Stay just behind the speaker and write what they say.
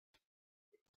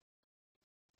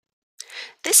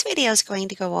This video is going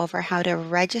to go over how to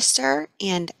register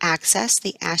and access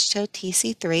the AASHTO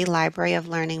TC3 Library of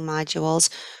Learning modules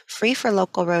free for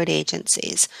local road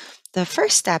agencies. The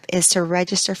first step is to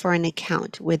register for an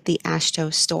account with the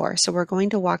AASHTO store. So we're going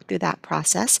to walk through that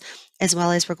process, as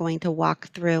well as we're going to walk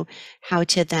through how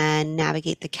to then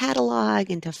navigate the catalog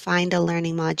and to find a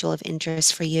learning module of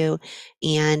interest for you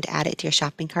and add it to your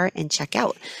shopping cart and check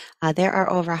out. There are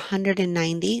over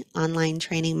 190 online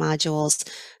training modules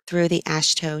through the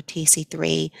AASHTO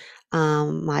TC3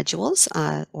 modules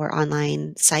or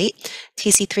online site.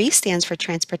 TC3 stands for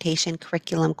Transportation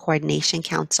Curriculum Coordination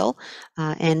Council,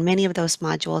 and many of those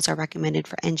modules are recommended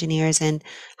for engineers and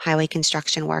highway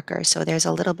construction workers. So there's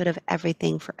a little bit of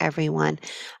everything for everyone.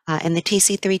 And the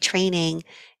TC3 training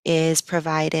is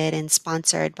provided and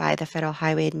sponsored by the Federal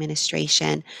Highway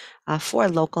Administration for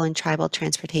local and tribal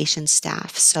transportation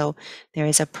staff. So there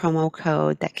is a promo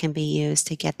code that can be used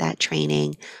to get that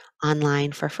training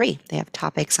online for free. They have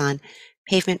topics on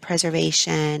pavement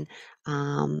preservation,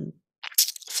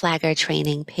 flagger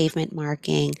training, pavement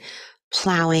marking,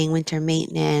 plowing, winter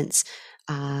maintenance,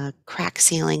 crack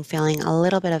sealing, filling, a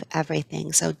little bit of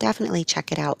everything. So definitely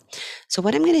check it out. So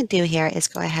what I'm going to do here is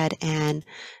go ahead and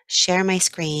share my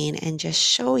screen and just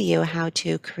show you how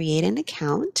to create an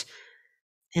account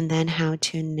and then how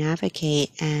to navigate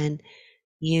and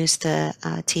use the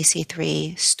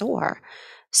TC3 store.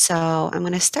 So I'm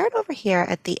going to start over here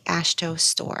at the AASHTO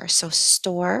store. So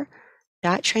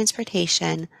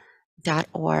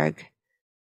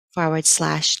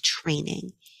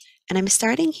store.transportation.org/training. And I'm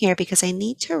starting here because I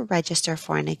need to register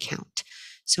for an account.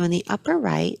 So in the upper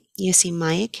right, you see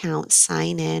my account,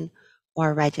 sign in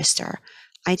or register.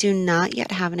 I do not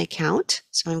yet have an account,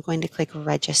 so I'm going to click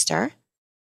register.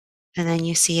 And then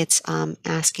you see it's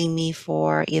asking me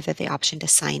for either the option to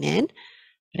sign in,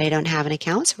 but I don't have an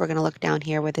account. So we're going to look down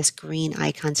here where this green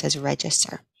icon says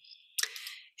register.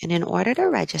 And in order to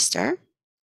register,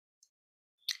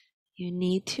 you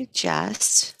need to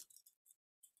just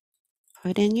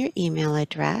put in your email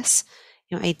address.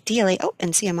 Ideally, oh,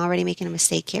 and see, I'm already making a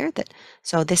mistake here.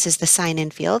 So this is the sign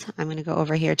in field. I'm going to go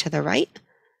over here to the right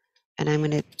and I'm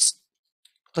going to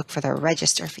look for the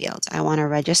register field. I want to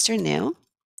register new.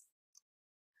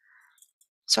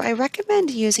 So I recommend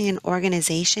using an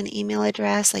organization email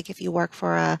address. Like if you work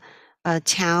for a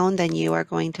town, then you are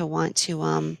going to want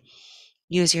to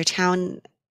use your town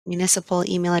municipal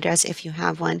email address if you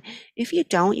have one. If you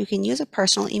don't, you can use a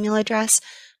personal email address.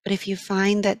 But if you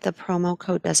find that the promo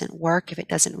code doesn't work, if it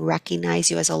doesn't recognize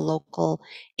you as a local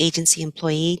agency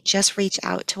employee, just reach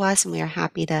out to us and we are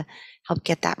happy to help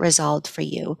get that resolved for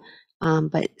you.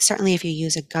 But certainly if you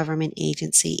use a government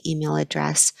agency email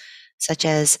address, such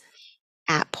as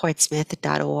at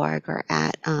portsmouth.org or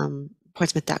at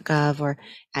portsmouth.gov or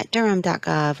at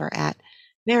durham.gov or at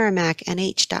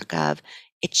merrimacknh.gov,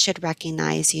 it should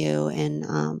recognize you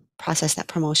and process that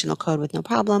promotional code with no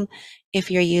problem. If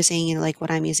you're using, like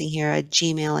what I'm using here, a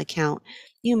Gmail account,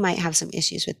 you might have some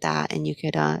issues with that, and you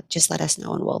could just let us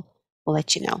know and we'll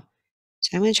let you know.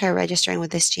 So I'm going to try registering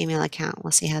with this Gmail account.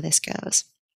 We'll see how this goes.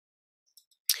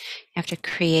 You have to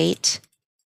create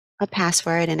a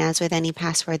password, and as with any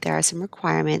password, there are some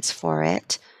requirements for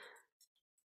it.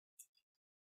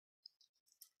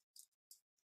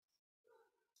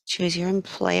 Choose your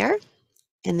employer,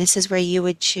 and this is where you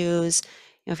would choose,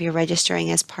 if you're registering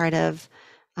as part of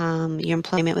your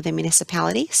employment with a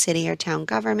municipality, city or town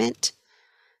government.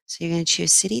 So you're going to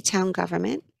choose city, town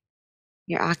government,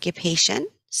 your occupation.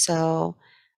 So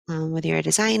whether you're a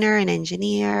designer, an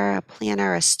engineer, a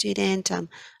planner, a student,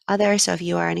 other. So if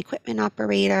you are an equipment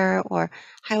operator or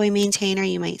highway maintainer,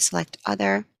 you might select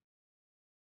other.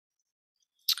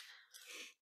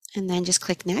 And then just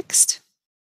click next.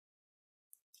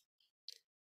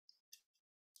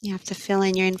 You have to fill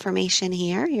in your information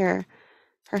here, your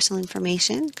personal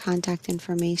information, contact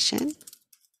information.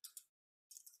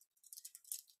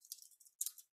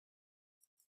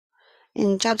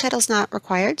 And job title is not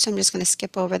required, so I'm just going to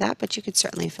skip over that, but you could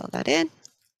certainly fill that in.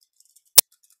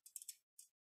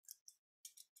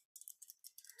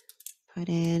 Put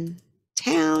in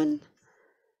town,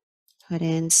 put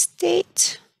in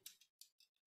state.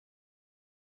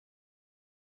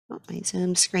 Oh, my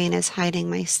Zoom screen is hiding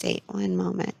my state. One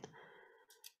moment.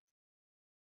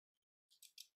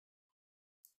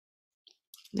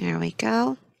 There we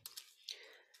go.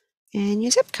 And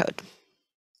your zip code.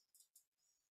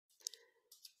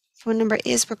 Phone number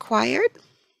is required.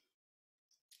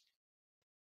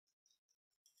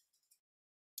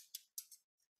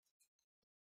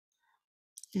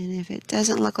 And if it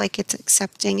doesn't look like it's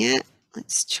accepting it,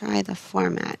 let's try the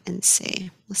format and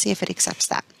see. We'll see if it accepts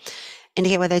that.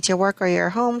 Indicate whether it's your work or your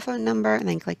home phone number, and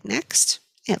then click Next.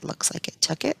 It looks like it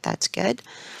took it. That's good.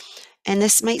 And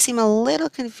this might seem a little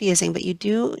confusing, but you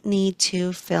do need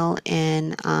to fill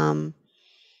in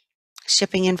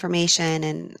shipping information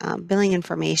and billing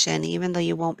information, even though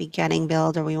you won't be getting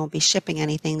billed or we won't be shipping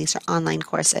anything. These are online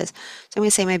courses. So I'm going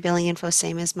to say my billing info is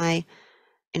same as my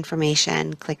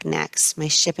information, click Next. My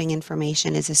shipping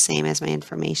information is the same as my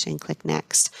information, click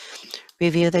Next.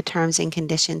 Review the terms and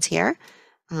conditions here.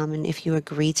 And if you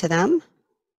agree to them,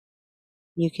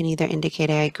 you can either indicate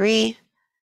I agree,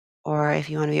 or if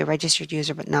you want to be a registered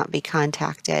user but not be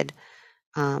contacted,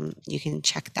 you can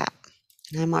check that.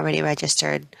 And I'm already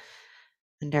registered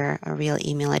under a real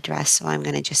email address, so I'm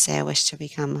going to just say I wish to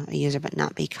become a user but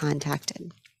not be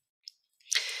contacted.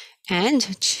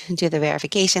 And do the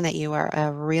verification that you are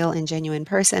a real and genuine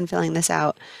person filling this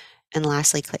out. And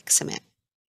lastly, click Submit.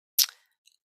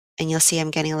 And you'll see I'm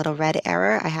getting a little red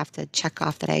error. I have to check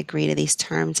off that I agree to these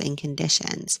terms and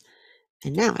conditions.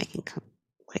 And now I can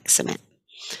click Submit.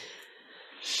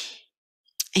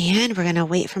 And we're going to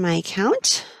wait for my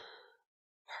account.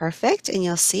 Perfect. And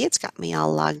you'll see it's got me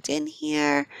all logged in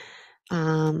here.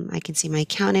 I can see my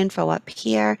account info up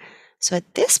here. So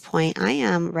at this point, I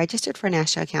am registered for an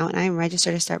AASHTO account, and I am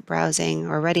registered to start browsing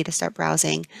or ready to start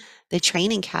browsing the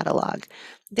training catalog.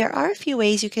 There are a few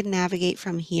ways you can navigate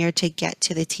from here to get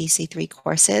to the TC3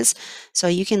 courses. So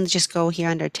you can just go here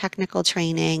under technical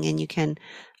training and you can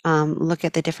look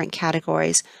at the different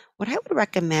categories. What I would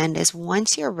recommend is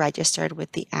once you're registered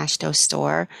with the AASHTO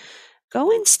store,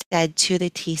 go instead to the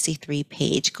TC3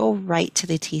 page. Go right to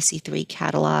the TC3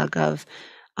 catalog of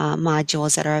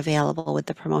modules that are available with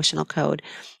the promotional code.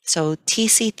 So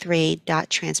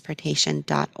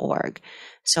tc3.transportation.org.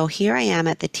 So here I am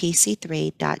at the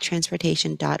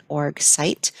tc3.transportation.org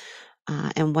site.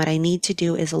 And what I need to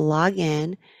do is log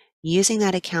in using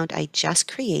that account I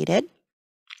just created.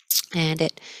 And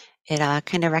it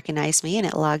kind of recognized me and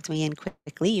it logged me in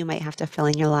quickly. You might have to fill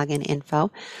in your login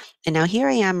info. And now here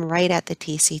I am right at the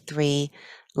TC3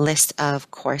 list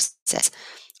of courses.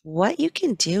 What you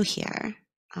can do here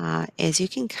is you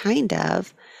can kind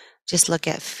of just look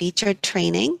at featured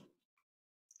training,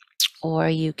 or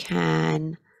you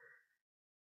can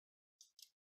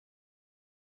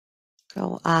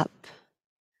go up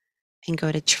and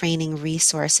go to training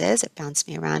resources. It bounced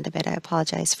me around a bit. I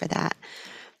apologize for that.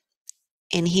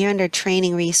 And here under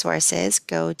training resources,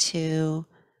 go to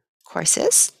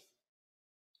courses.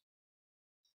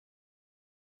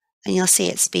 And you'll see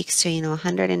it speaks to,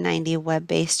 190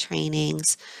 web-based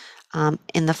trainings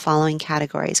in the following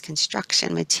categories: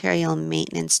 construction, material,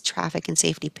 maintenance, traffic and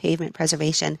safety, pavement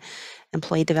preservation,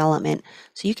 employee development.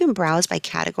 So you can browse by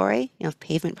category. If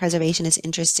pavement preservation is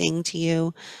interesting to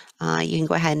you, you can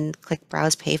go ahead and click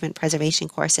Browse Pavement Preservation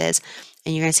Courses,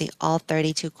 and you're going to see all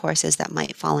 32 courses that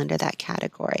might fall under that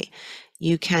category.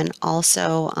 You can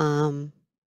also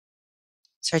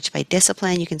search by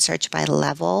discipline. You can search by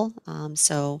level.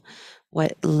 So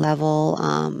what level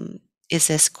is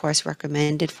this course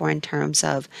recommended for in terms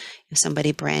of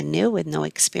somebody brand new with no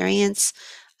experience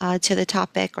to the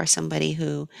topic, or somebody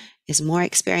who is more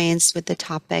experienced with the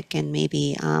topic and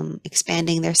maybe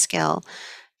expanding their skill.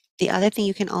 The other thing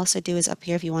you can also do is up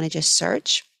here, if you want to just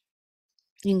search,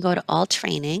 you can go to all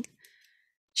training,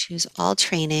 choose all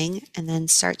training, and then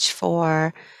search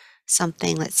for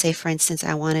something. Let's say, for instance,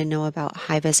 I want to know about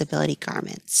high visibility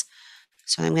garments.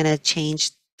 So I'm going to change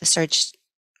the search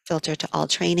filter to all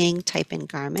training, type in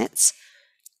garments,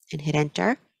 and hit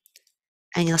enter.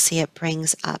 And you'll see it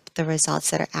brings up the results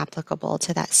that are applicable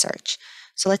to that search.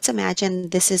 So let's imagine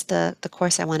this is the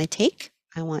course I want to take.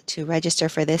 I want to register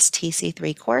for this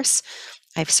TC3 course.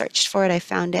 I've searched for it. I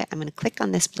found it. I'm going to click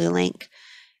on this blue link.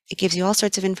 It gives you all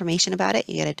sorts of information about it.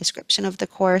 You get a description of the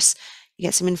course. You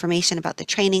get some information about the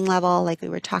training level, like we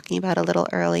were talking about a little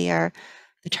earlier,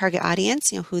 the target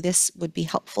audience, who this would be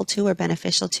helpful to or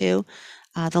beneficial to,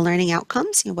 the learning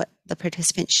outcomes, what the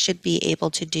participants should be able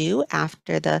to do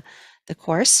after the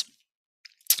course.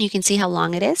 You can see how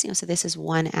long it is. So this is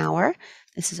 1 hour.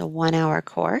 This is a 1-hour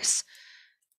course.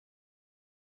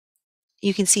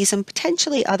 You can see some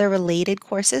potentially other related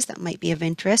courses that might be of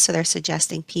interest. So they're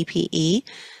suggesting PPE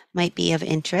might be of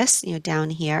interest,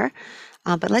 down here.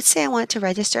 But let's say I want to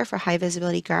register for high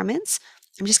visibility garments.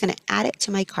 I'm just going to add it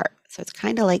to my cart. So it's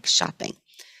kind of like shopping.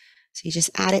 So you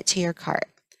just add it to your cart.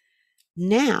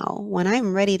 Now, when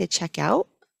I'm ready to check out,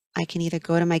 I can either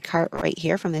go to my cart right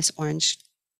here from this orange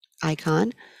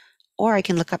icon, or I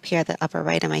can look up here at the upper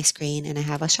right of my screen and I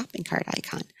have a shopping cart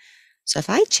icon. So if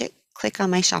I click on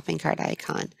my shopping cart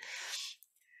icon,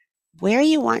 Where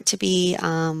you want to be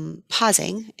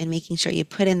pausing and making sure you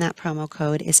put in that promo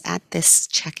code is at this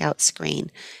checkout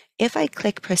screen. If I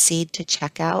click proceed to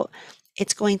checkout,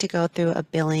 it's going to go through a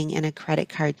billing and a credit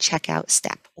card checkout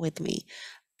step with me.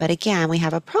 But again, we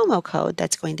have a promo code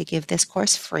that's going to give this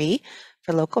course free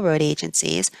for local road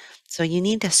agencies. So you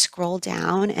need to scroll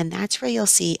down, and that's where you'll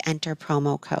see enter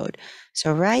promo code.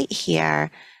 So right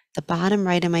here, the bottom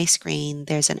right of my screen,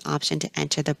 there's an option to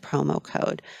enter the promo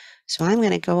code. So I'm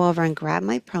going to go over and grab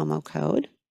my promo code,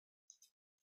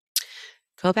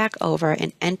 go back over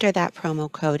and enter that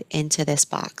promo code into this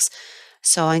box.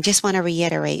 So I just want to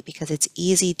reiterate, because it's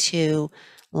easy to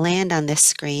land on this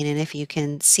screen. And if you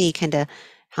can see kind of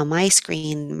how my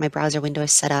screen, my browser window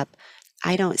is set up,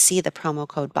 I don't see the promo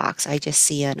code box. I just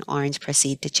see an orange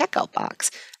proceed to checkout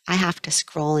box. I have to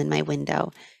scroll in my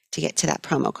window to get to that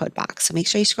promo code box. So make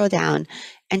sure you scroll down,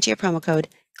 enter your promo code,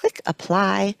 click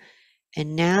apply.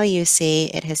 And now you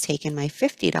see it has taken my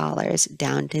 $50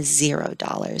 down to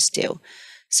 $0 due.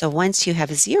 So once you have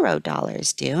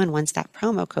 $0 due, and once that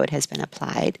promo code has been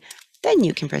applied, then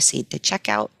you can proceed to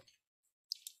checkout.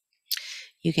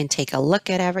 You can take a look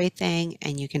at everything,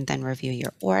 and you can then review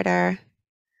your order.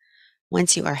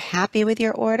 Once you are happy with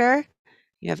your order,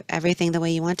 you have everything the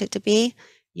way you want it to be,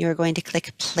 you're going to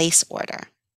click place order.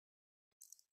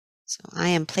 So I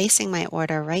am placing my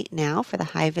order right now for the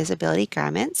high visibility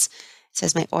garments. It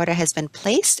says my order has been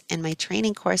placed and my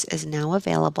training course is now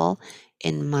available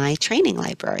in my training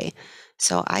library.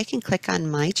 So I can click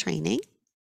on my training,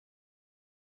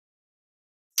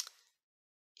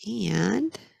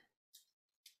 and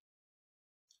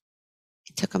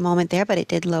it took a moment there, but it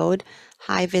did load.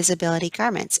 High visibility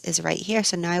garments is right here.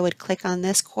 So now I would click on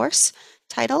this course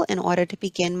title in order to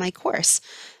begin my course.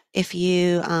 If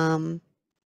you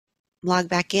log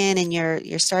back in and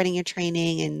you're starting your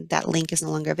training and that link is no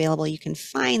longer available, you can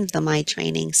find the My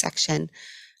Training section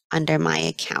under My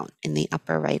Account in the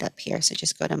upper right up here. So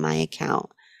just go to My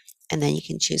Account, and then you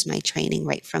can choose My Training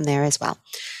right from there as well.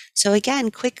 So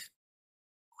again, quick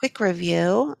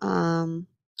review.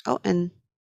 Oh, and